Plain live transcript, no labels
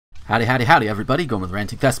Howdy, howdy, howdy, everybody. Gomer the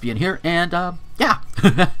Ranting Thespian here, and, yeah.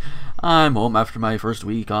 I'm home after my first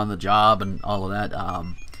week on the job and all of that.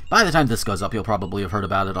 By the time this goes up, you'll probably have heard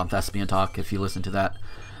about it on Thespian Talk if you listen to that.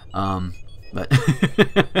 But,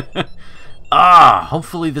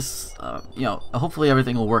 hopefully this, hopefully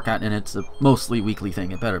everything will work out, and it's a mostly weekly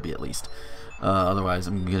thing. It better be, at least. Otherwise,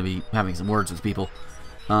 I'm going to be having some words with people.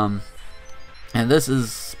 And this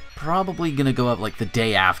is probably going to go up, like, the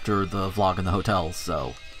day after the vlog in the hotel,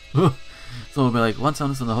 so... So it'll be like, once I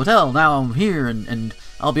was in the hotel, now I'm here, and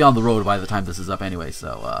I'll be on the road by the time this is up anyway,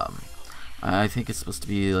 so, I think it's supposed to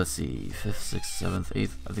be, let's see, 5th, 6th, 7th,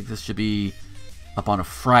 8th, I think this should be up on a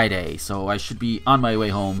Friday, so I should be on my way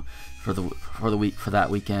home for that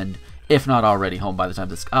weekend, if not already home by the time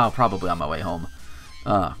this, probably on my way home.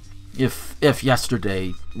 If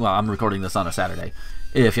yesterday, well, I'm recording this on a Saturday,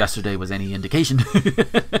 if yesterday was any indication.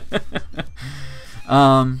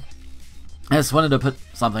 I just wanted to put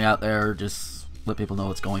something out there, just let people know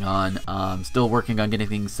what's going on. Still working on getting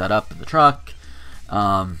things set up in the truck,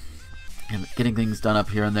 and getting things done up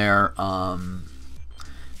here and there,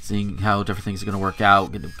 seeing how different things are going to work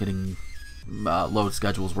out, getting load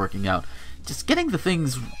schedules working out, just getting the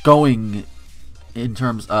things going in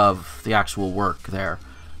terms of the actual work there.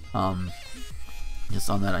 Just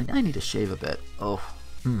on that, I need to shave a bit. But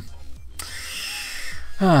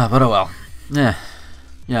oh well.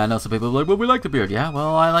 Yeah, I know some people are like, well, we like the beard. Yeah,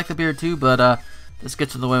 well, I like the beard too, but this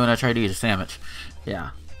gets in the way when I try to eat a sandwich.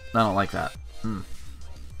 Yeah, I don't like that. And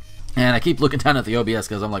I keep looking down at the OBS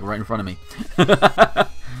because I'm like right in front of me.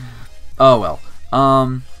 Oh well.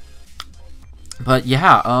 But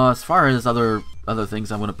yeah, as far as other things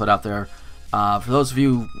I want to put out there, for those of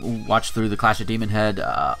you who watched through the Clash of Demon Head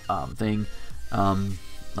thing, let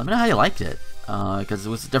me know how you liked it, because it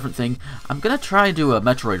was a different thing. I'm gonna try and do a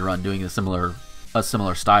Metroid run doing a similar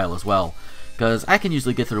style as well, because I can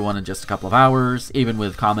usually get through one in just a couple of hours, even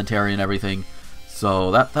with commentary and everything.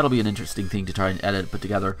 So that'll be an interesting thing to try and edit and put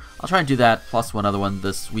together. I'll try and do that plus one other one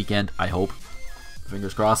this weekend, I hope.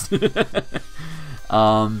 Fingers crossed. As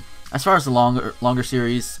far as the longer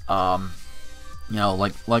series, like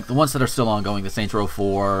the ones that are still ongoing, the Saints Row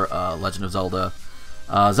 4, Legend of Zelda.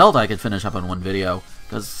 Zelda I could finish up in one video,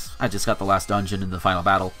 because I just got the last dungeon in the final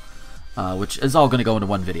battle, which is all going to go into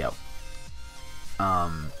one video.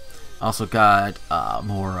 Also got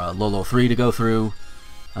more Lolo 3 to go through,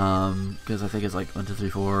 because I think it's like 1, 2, 3,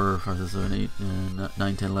 4, 5, 6, 7, 8,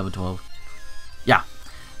 9, 10, 11, 12. Yeah,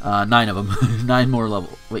 9 of them. 9 more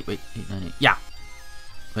level. Wait, 8, 9, 8. Yeah.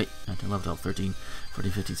 Wait, 9, 10, 11, 12, 13,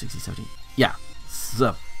 14, 15, 16, 17. Yeah,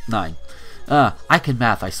 so 9. I can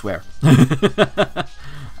math, I swear.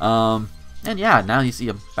 And yeah, now you see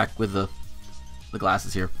I'm back with the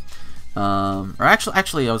glasses here. Or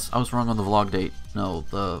actually, I was wrong on the vlog date. No,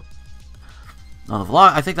 the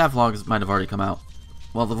vlog. I think that vlog might have already come out.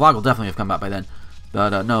 Well, the vlog will definitely have come out by then.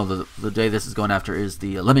 But no, the day this is going after is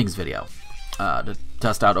the Lemmings video, to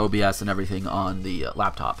test out OBS and everything on the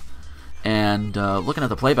laptop. And looking at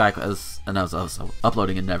the playback as I was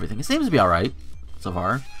uploading it and everything, it seems to be all right so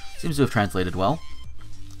far. Seems to have translated well.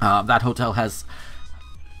 That hotel has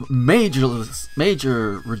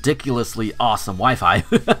major, ridiculously awesome Wi-Fi.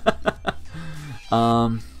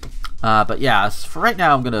 But yeah, for right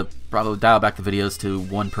now, I'm gonna probably dial back the videos to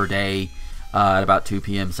 1 per day at about 2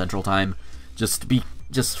 p.m. Central Time, just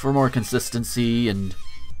for more consistency and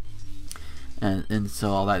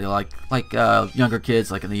so all that. Like younger kids,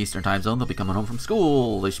 like in the Eastern Time Zone, they'll be coming home from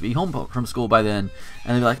school. They should be home from school by then,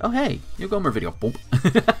 and they'll be like, "Oh hey, new Gomer video." Boom.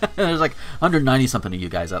 There's like 190 something of you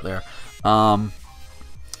guys out there.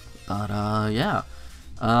 Yeah.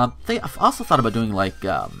 I've also thought about doing like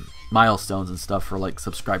milestones and stuff for like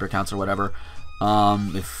subscriber counts or whatever,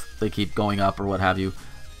 if they keep going up or what have you.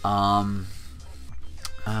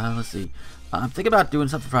 Let's see. I'm thinking about doing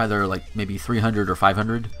something for either like maybe 300 or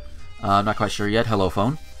 500. I'm not quite sure yet. Hello,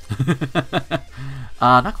 phone.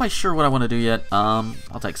 Not quite sure what I want to do yet.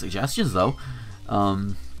 I'll take suggestions though.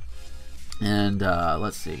 Let's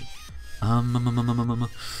see.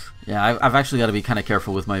 Yeah, I've actually got to be kind of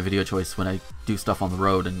careful with my video choice when I do stuff on the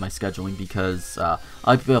road and my scheduling, because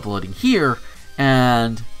I'll be uploading here,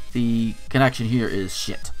 and the connection here is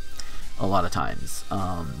shit a lot of times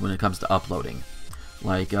when it comes to uploading.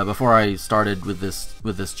 Like before I started with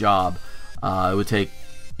this job,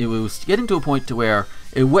 it was getting to a point to where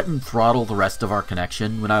it wouldn't throttle the rest of our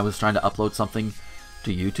connection when I was trying to upload something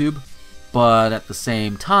to YouTube, but at the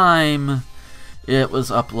same time, it was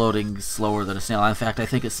uploading slower than a snail. In fact, I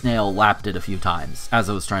think a snail lapped it a few times as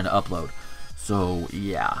I was trying to upload. So,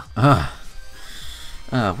 yeah.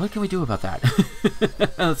 What can we do about that?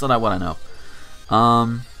 That's what I want to know.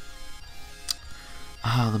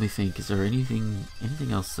 let me think. Is there anything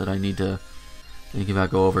else that I need to think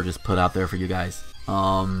about, go over, just put out there for you guys?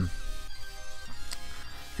 I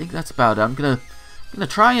think that's about it. I'm gonna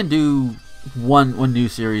try and do one new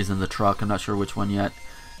series in the truck. I'm not sure which one yet.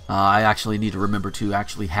 I actually need to remember to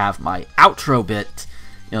actually have my outro bit,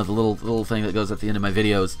 you know, the little thing that goes at the end of my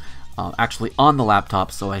videos, actually on the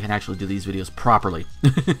laptop, so I can actually do these videos properly.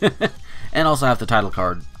 And also have the title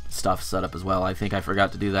card stuff set up as well. I think I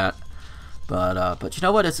forgot to do that, but you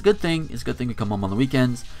know what? It's a good thing. It's a good thing to come home on the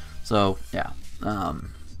weekends. So yeah, I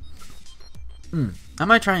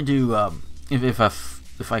might try and do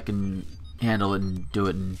if I can handle it and do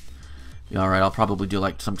it, and be all right. I'll probably do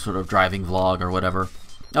like some sort of driving vlog or whatever.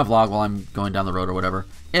 A vlog while I'm going down the road or whatever.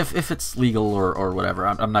 If it's legal or whatever.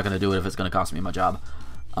 I'm not going to do it if it's going to cost me my job.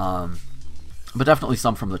 But definitely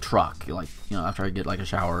some from the truck, like, you know, after I get like a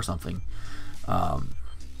shower or something.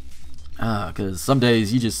 Because some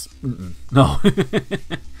days you just no.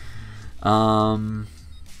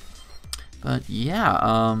 But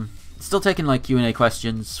yeah, still taking like Q&A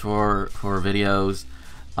questions for videos.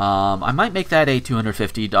 I might make that a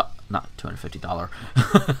 $250, not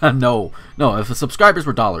 $250. no, if the subscribers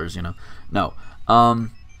were dollars, you know, no.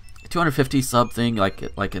 250 something,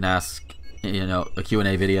 like an ask, you know, a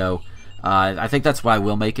Q&A video. I think that's why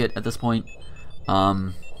we'll make it at this point.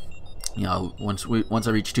 You know, once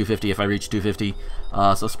I reach 250, if I reach 250,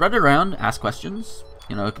 so spread it around, ask questions.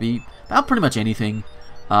 You know, it could be about pretty much anything.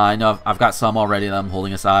 I know I've got some already that I'm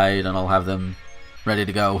holding aside, and I'll have them ready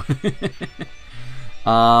to go.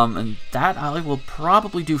 And that I will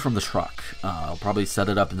probably do from the truck. I'll probably set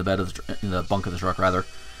it up in the bed of in the bunk of the truck rather,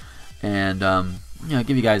 and you know,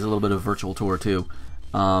 give you guys a little bit of virtual tour too.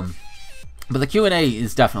 But the Q&A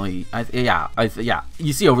is definitely, yeah.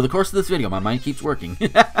 You see, over the course of this video, my mind keeps working. You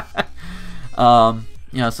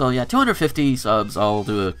know, so yeah, 250 subs, I'll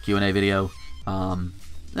do a Q&A video.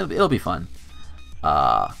 It'll be fun.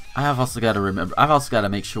 I've also got to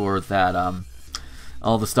make sure that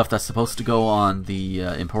all the stuff that's supposed to go on the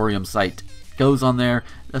Emporium site goes on there.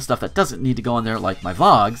 The stuff that doesn't need to go on there, like my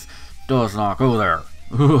vlogs, does not go there.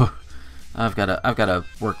 I've got to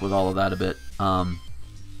work with all of that a bit.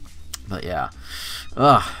 But yeah,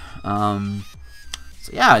 so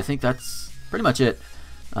yeah, I think that's pretty much it.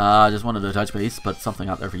 I just wanted to touch base, put something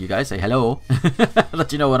out there for you guys, say hello,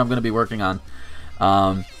 let you know what I'm going to be working on.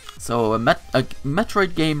 So a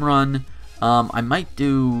Metroid game run, I might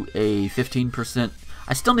do a 15%,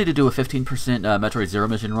 I still need to do a 15% Metroid Zero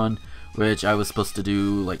Mission run, which I was supposed to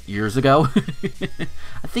do like years ago.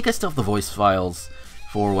 I think I still have the voice files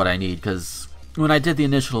for what I need, because when I did the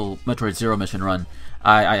initial Metroid Zero Mission run,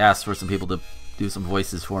 I asked for some people to do some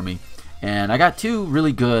voices for me, and I got two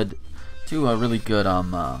really good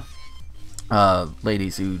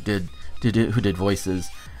ladies who did voices,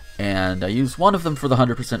 and I used one of them for the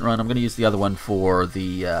 100% run. I'm going to use the other one for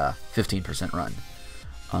the 15% run.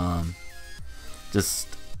 Just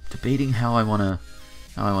debating how I want to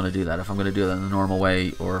do that. If I'm going to do it in the normal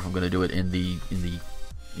way, or if I'm going to do it in the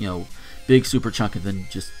you know, big super chunk and then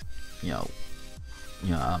just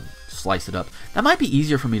slice it up. That might be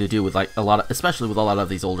easier for me to do with like especially with a lot of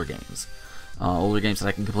these older games that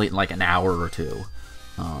I can complete in like an hour or two.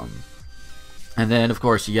 And then of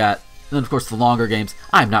course the longer games,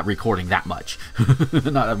 I'm not recording that much,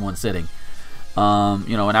 not in one sitting.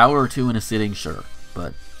 You know, an hour or two in a sitting, sure,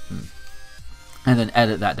 but and then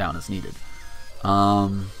edit that down as needed. But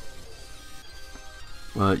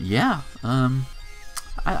yeah,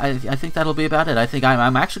 I think that'll be about it. I think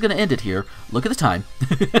I'm actually going to end it here. Look at the time.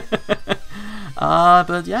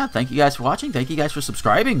 But yeah, thank you guys for watching. Thank you guys for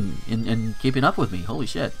subscribing and keeping up with me. Holy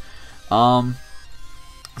shit. So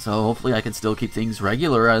hopefully I can still keep things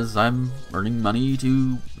regular as I'm earning money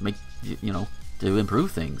to make, you know, to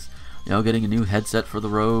improve things. You know, getting a new headset for the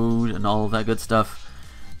road and all of that good stuff.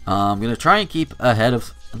 I'm going to try and keep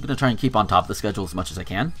on top of the schedule as much as I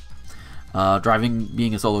can.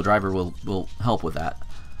 Being a solo driver will help with that.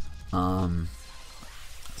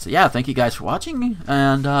 So yeah, thank you guys for watching,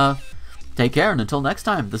 and take care, and until next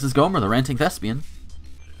time, this is Gomer, the Ranting Thespian,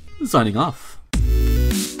 signing off.